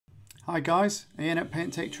Hi guys, Ian at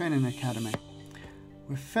Paint Tech Training Academy.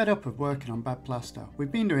 We're fed up of working on bad plaster.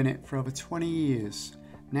 We've been doing it for over 20 years.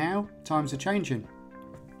 Now, times are changing.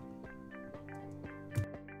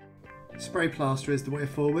 Spray plaster is the way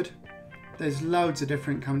forward. There's loads of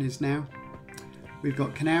different companies now. We've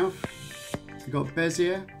got Knauf, we've got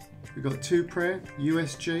Bezier, we've got Tupre,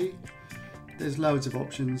 USG. There's loads of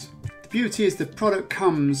options. The beauty is the product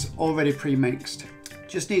comes already pre-mixed.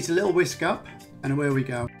 Just needs a little whisk up and away we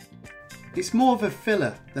go. It's more of a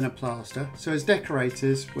filler than a plaster, so as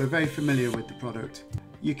decorators we're very familiar with the product.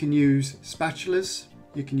 You can use spatulas,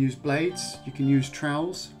 you can use blades, you can use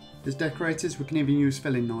trowels. As decorators we can even use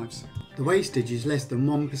filling knives. The wastage is less than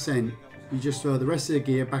 1%. You just throw the rest of the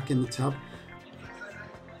gear back in the tub.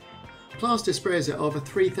 Plaster sprays at over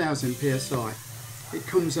 3000 psi. It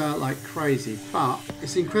comes out like crazy, but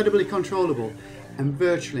it's incredibly controllable and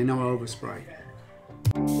virtually no overspray.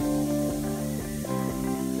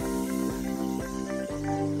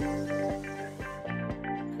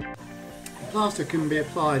 Plaster can be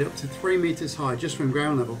applied up to 3 meters high just from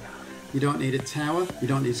ground level. You don't need a tower, you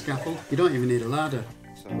don't need a scaffold, you don't even need a ladder.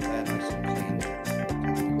 So they're nice and clean.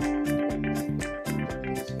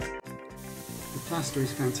 The plaster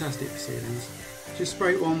is fantastic for ceilings. Just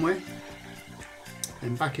spray it one way,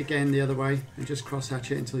 then back again the other way, and just cross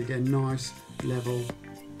hatch it until you get a nice level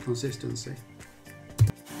consistency.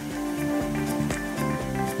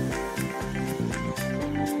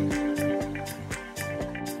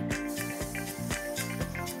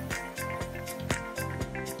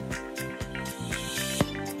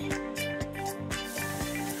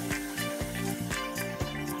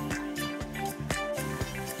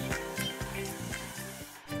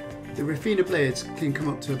 The Raffina blades can come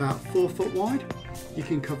up to about 4 foot wide. You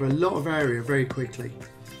can cover a lot of area very quickly.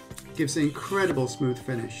 It gives an incredible smooth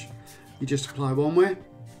finish. You just apply one way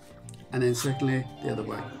and then secondly the other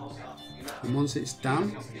way. And once it's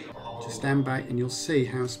done, just stand back and you'll see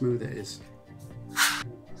how smooth it is.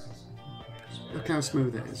 Look how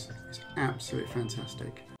smooth it is. It's absolutely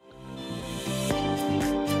fantastic.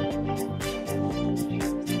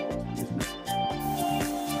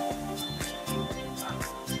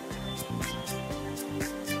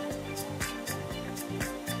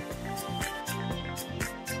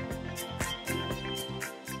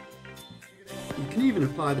 You can even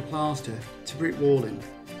apply the plaster to brick walling.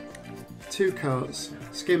 2 coats,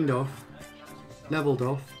 skimmed off, levelled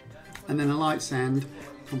off, and then a light sand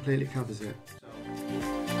completely covers it.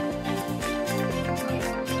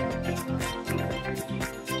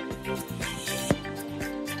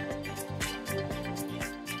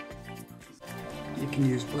 You can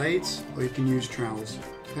use blades or you can use trowels,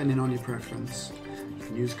 depending on your preference. You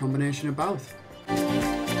can use a combination of both.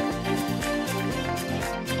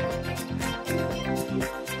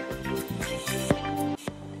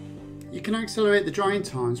 You can accelerate the drying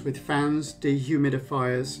times with fans,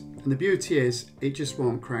 dehumidifiers, and the beauty is it just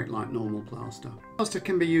won't crack like normal plaster. Plaster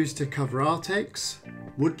can be used to cover Artex,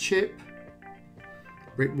 wood chip,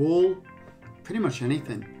 brick wall, pretty much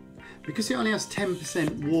anything. Because it only has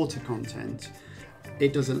 10% water content,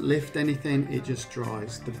 it doesn't lift anything, it just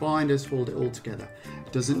dries. The binders hold it all together.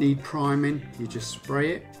 It doesn't need priming, you just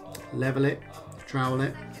spray it, level it, trowel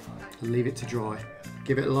it, and leave it to dry.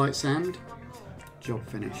 Give it a light sand, job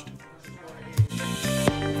finished.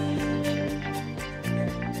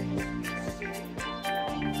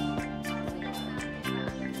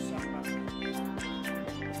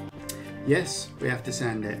 Yes, we have to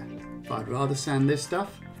sand it, but I'd rather sand this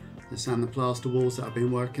stuff than sand the plaster walls that I've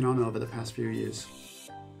been working on over the past few years.